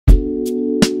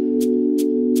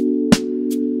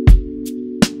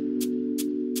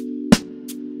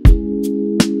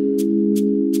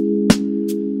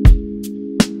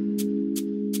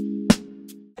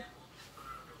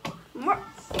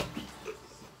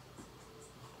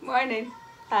Morning.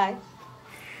 Hi.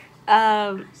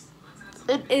 Um,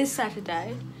 it is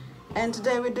Saturday, and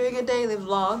today we're doing a daily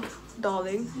vlog,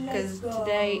 darling, because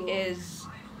today is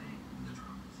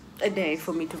a day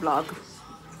for me to vlog.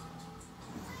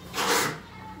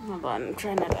 Hold on, I'm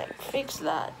trying to fix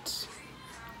that.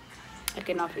 I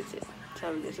cannot fix it, so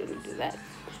I'm just gonna do that.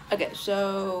 Okay,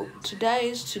 so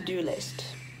today's to-do list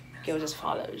goes as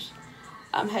follows.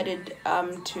 I'm headed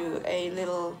to a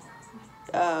little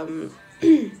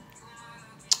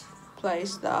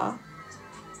place there.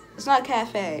 It's not a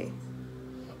cafe,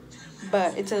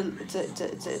 but it's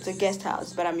a guest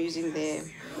house. But I'm using their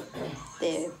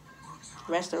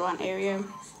restaurant area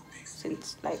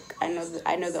since I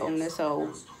know the owner,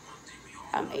 so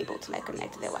I'm able to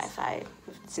connect to their Wi-Fi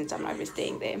since I'm not really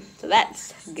staying there. So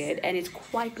that's good, and it's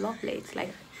quite lovely. It's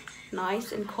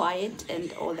nice and quiet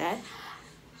and all that.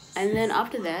 And then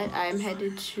after that, I'm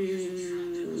headed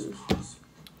to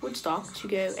Woodstock to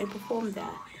go and perform there.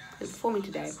 I'm performing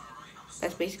today.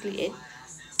 That's basically it.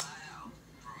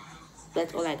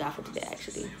 That's all I got for today,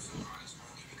 actually.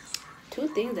 Two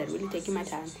things that really taking my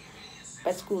time.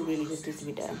 But school really just needs to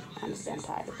be done. Honestly, I'm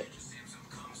tired of it.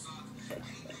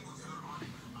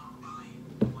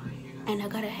 And I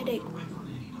got a headache.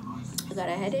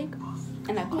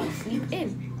 And I can't sleep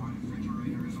in.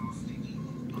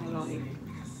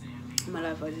 My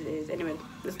life as it is. Anyway,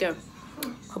 let's go.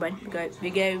 Come on, we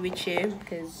go with you,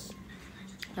 because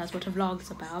that's what a vlog's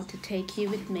about, to take you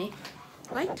with me.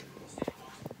 Right?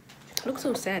 I look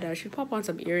so sad. I should pop on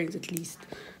some earrings at least.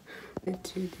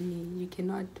 You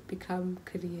cannot become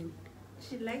Korean.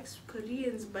 She likes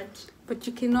Koreans, but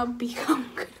you cannot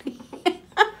become Korean.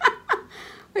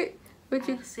 But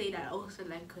you say that I also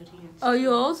like Koreans. Oh,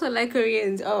 you also like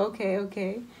Koreans. Oh,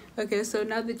 okay. So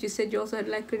now that you said you also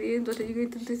like Koreans, what are you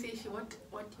going to do? Say what's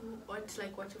your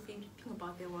favorite thing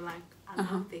about them? Or I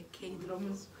love their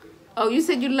K-dramas. Oh, you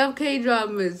said you love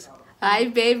K-dramas. Hi,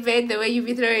 babe, the way you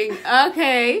be throwing.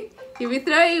 Okay. You be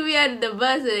throwing me under the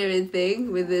bus and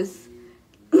everything with this.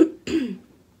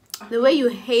 The way you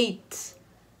hate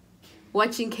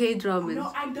watching K-dramas.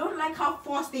 No, I don't like how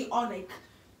forced they are.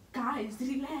 Guys,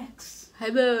 relax.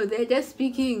 Hello, they're just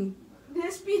speaking.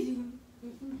 They're speeding.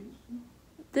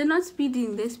 They're not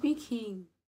speeding, they're speaking.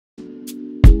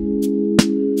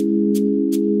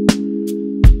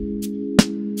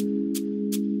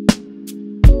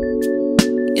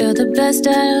 You're the best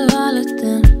out of all of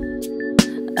them.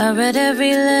 I read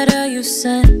every letter you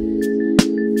sent,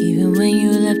 even when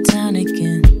you left town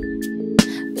again.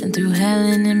 Been through hell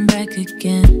and then back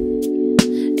again.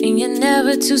 And you're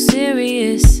never too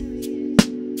serious.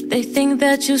 They think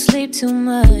that you sleep too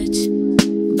much,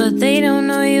 but they don't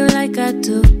know you like I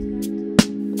do.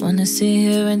 Wanna sit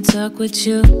here and talk with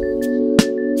you,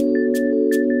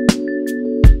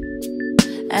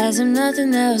 as if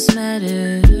nothing else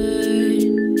mattered,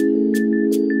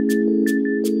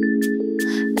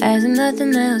 as if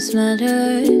nothing else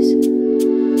matters,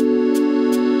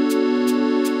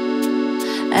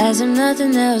 as if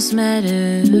nothing else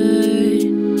mattered.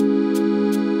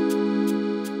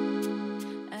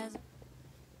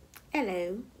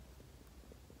 Hello.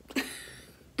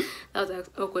 That was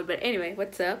awkward, but anyway,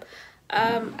 what's up?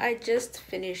 I just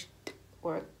finished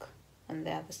work on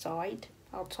the other side,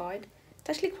 outside. It's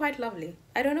actually quite lovely.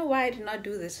 I don't know why I did not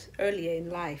do this earlier in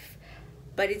life,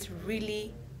 but it's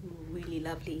really, really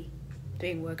lovely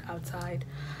doing work outside,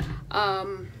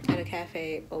 at a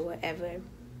cafe or whatever.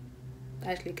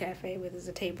 Actually, cafe where there's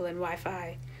a table and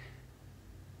Wi-Fi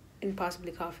and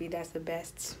possibly coffee. That's the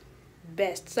best.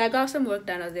 So I got some work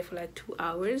done. I was there for 2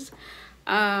 hours.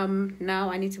 Now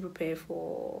I need to prepare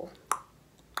to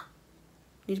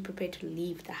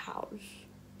leave the house.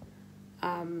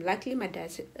 Luckily my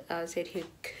dad said he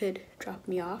could drop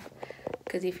me off,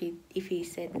 because if he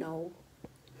said no,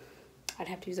 I'd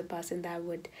have to use a bus, and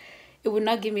it would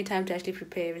not give me time to actually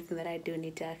prepare everything that I do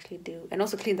need to actually do, and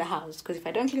also clean the house, because if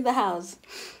I don't clean the house,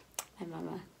 my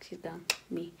mama, she's done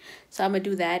me. So I'm gonna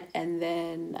do that, and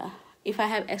then if I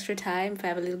have extra time, if I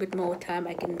have a little bit more time,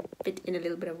 I can fit in a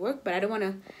little bit of work. But I don't want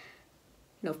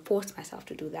to force myself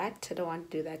to do that. I don't want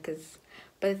to do that,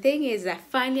 but the thing is, I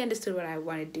finally understood what I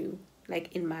want to do.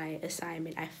 In my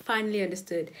assignment, I finally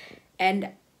understood,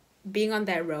 and being on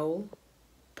that role,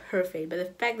 perfect. But the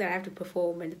fact that I have to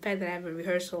perform, and the fact that I have a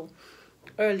rehearsal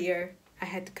earlier, I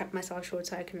had to cut myself short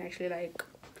so I can actually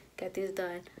get this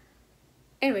done.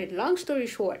 Anyway, long story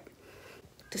short,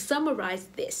 to summarize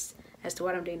this as to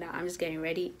what I'm doing now, I'm just getting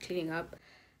ready, cleaning up,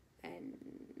 and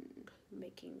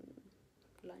making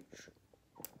lunch.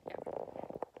 Yeah.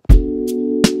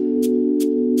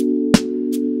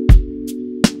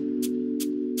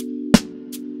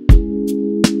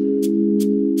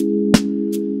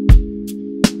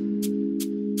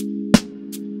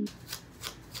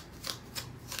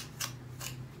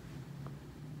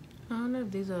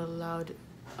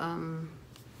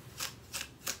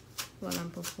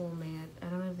 for me. I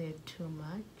don't know if they're too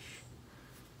much,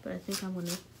 but I think I'm gonna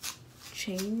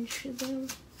change them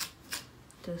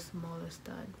to a smaller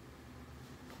stud.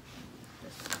 I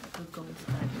could go with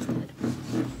stud instead.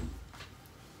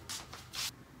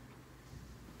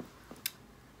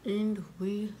 And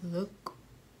we look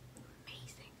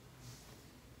amazing.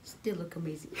 Still look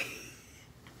amazing.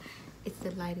 It's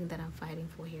the lighting that I'm fighting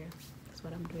for here. That's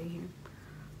what I'm doing here.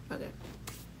 Okay.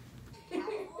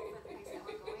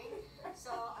 So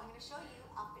I'm going to show you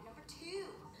outfit number 2.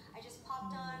 I just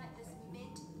popped on this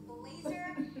mint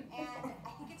blazer and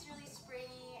I think it's really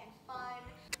springy and fun.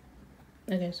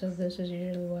 Okay, so this is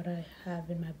usually what I have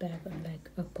in my bag on like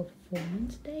a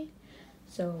performance day.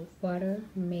 So water,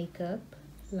 makeup,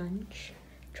 lunch,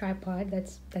 tripod,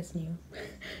 that's new,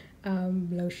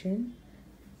 lotion,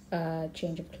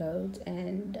 change of clothes,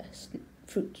 and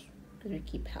fruits because we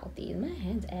keep healthy. Is my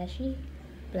hands ashy?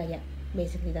 But like, yeah,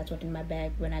 basically that's what's in my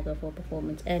bag when I go for a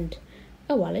performance, and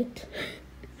a wallet.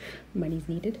 Money's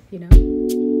needed, you know.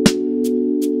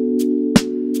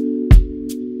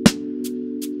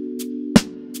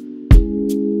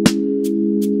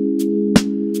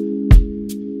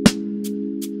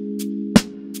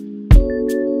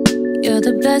 You're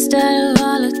the best out of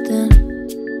all of them.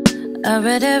 I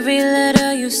read every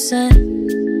letter you sent,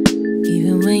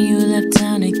 even when you left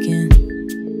town again.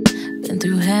 Been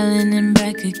through hell and then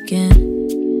back again.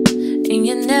 And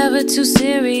you're never too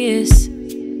serious.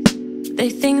 They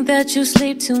think that you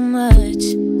sleep too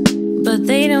much, but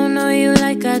they don't know you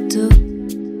like I do.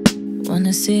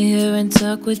 Wanna sit here and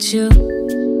talk with you.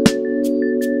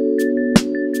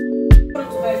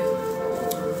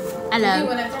 Hello.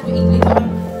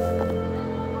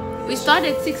 We start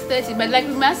at 6:30, but like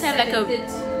we must have like a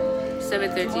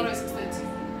 7:30.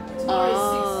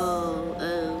 Oh,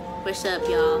 what's up,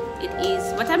 y'all? It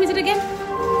is, what time is it again?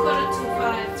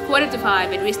 4:45. It's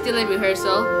 4:45, and we're still in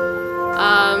rehearsal.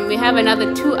 We have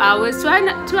another 2 hours. 2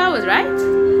 hours, right?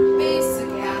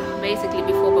 Basically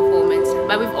before performance.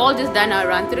 But we've all just done our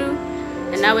run through,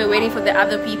 and now we're waiting for the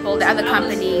other people, the other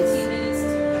companies.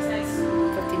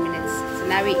 15 minutes. So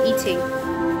now we're eating.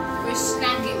 We're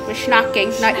snacking. We're snacking,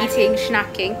 not eating,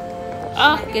 snacking.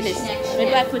 Oh goodness. Where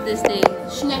do I put this thing?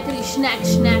 Snackity snack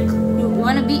snack. You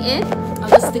wanna be in? I'll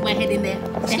just stick my head in there.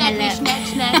 Say Snackity hello. snack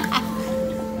snack.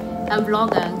 I'm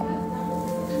vlogging.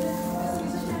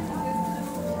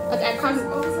 Okay, I can't.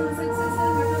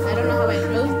 I don't know how I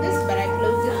closed this, but I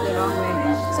closed it the wrong way.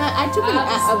 So I took a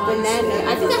banana.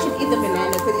 I think I should eat the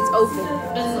banana because it's open.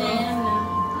 Banana.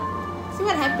 See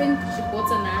what happened? She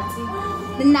bought a Nazi.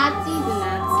 The Nazi.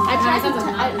 I tried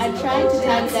to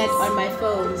type that on my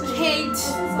phone, Hate.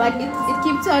 but it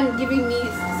keeps on giving me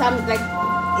some like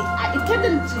it kept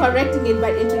on correcting it,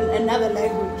 but into another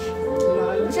language,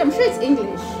 which I'm sure it's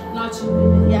English. Not.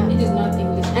 Yeah, It is not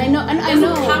English. I know, and I It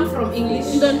know. doesn't come from English.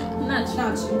 Not.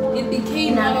 It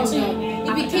became part of it.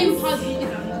 It became part of it.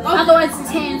 Otherwise,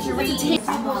 tangerine.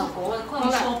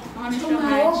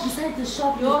 Beside the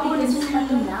shop, your phone is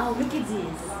coming now. Look at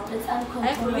this. It's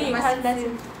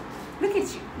uncomfortable. Look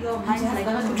at you. Your mind is like,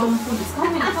 mom, phone is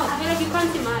coming. You can't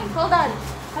see mine. Hold on.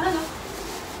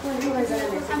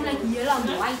 I'm like yellow and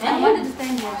white. I wanted to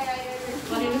stand here.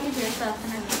 What are you looking for yourself?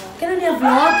 Can I be a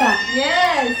vlogger?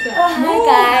 Yes. Hi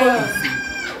guys.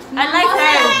 I like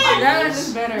her. That one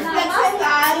is better.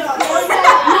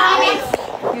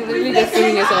 You're literally just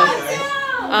doing yourself.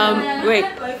 Wait.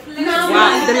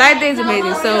 Wow, the light there is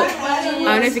amazing. So I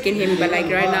don't know if you can hear me, but like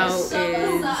right now is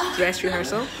dress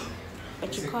rehearsal.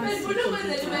 But you can't see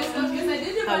completely.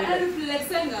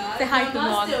 Say hi to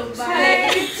mom.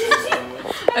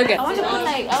 Okay. I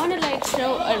wanna like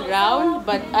show around,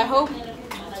 but I hope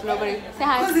nobody. Say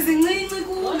hi. Does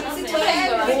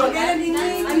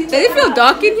it feel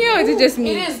dark in here, or is it just me?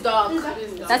 It is dark.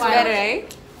 That's better, eh?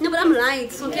 No, but I'm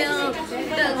light. So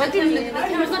what do you mean? The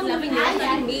camera's not loving you. It's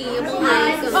loving me.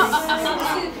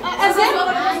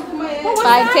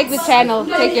 Fine, take the channel.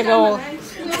 Take it all.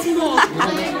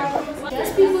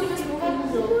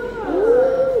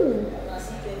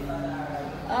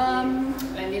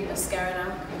 I need mascara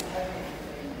now.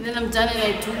 And then I'm done and I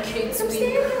do kids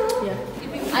week. Yeah.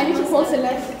 I need to post a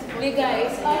left. Hey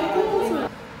guys.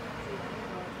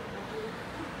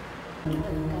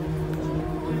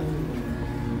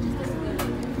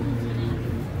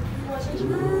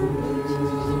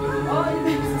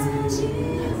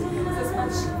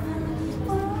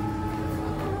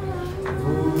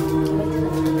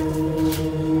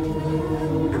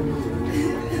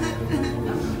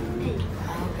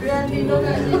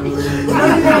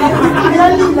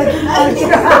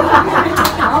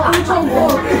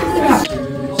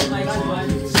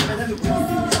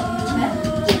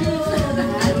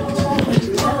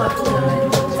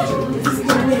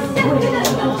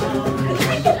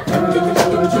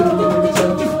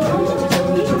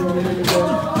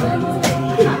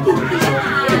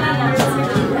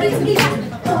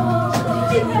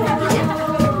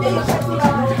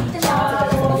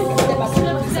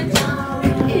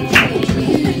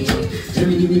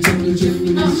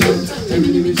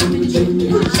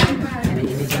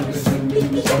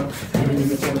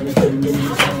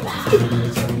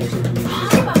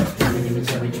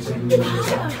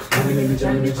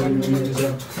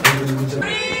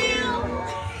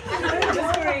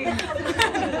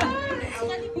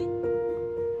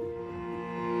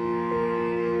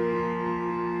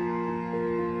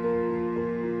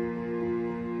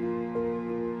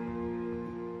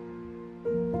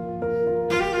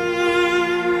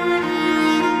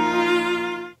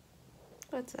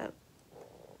 What's up?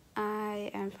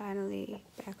 I am finally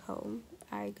back home.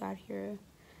 I got here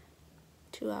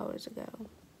 2 hours ago,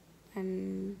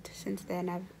 and since then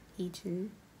I've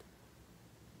eaten,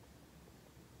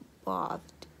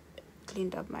 bathed,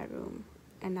 cleaned up my room,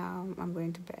 and now I'm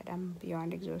going to bed. I'm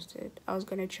beyond exhausted. I was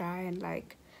gonna try and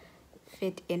like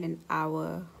fit in an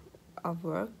hour of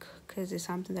work because it's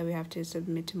something that we have to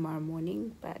submit tomorrow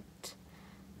morning, but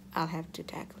I'll have to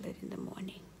tackle it in the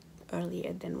morning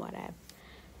earlier than what I have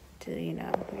to,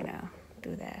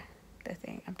 do the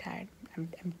thing. I'm tired.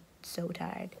 I'm so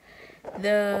tired.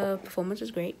 The performance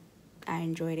was great. I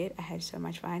enjoyed it. I had so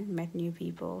much fun. Met new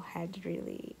people. Had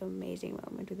really amazing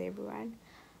moment with everyone.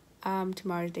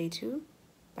 Tomorrow's day 2,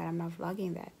 but I'm not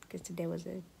vlogging that because today was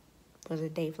a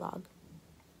day vlog.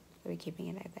 So we're keeping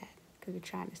it like that because we're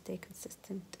trying to stay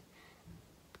consistent.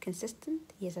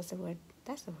 Consistent? Yes, that's the word.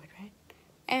 That's the word, right?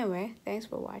 Anyway, thanks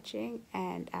for watching,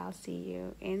 and I'll see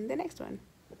you in the next one.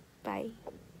 Bye.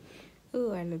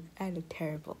 Ooh, I look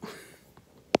terrible.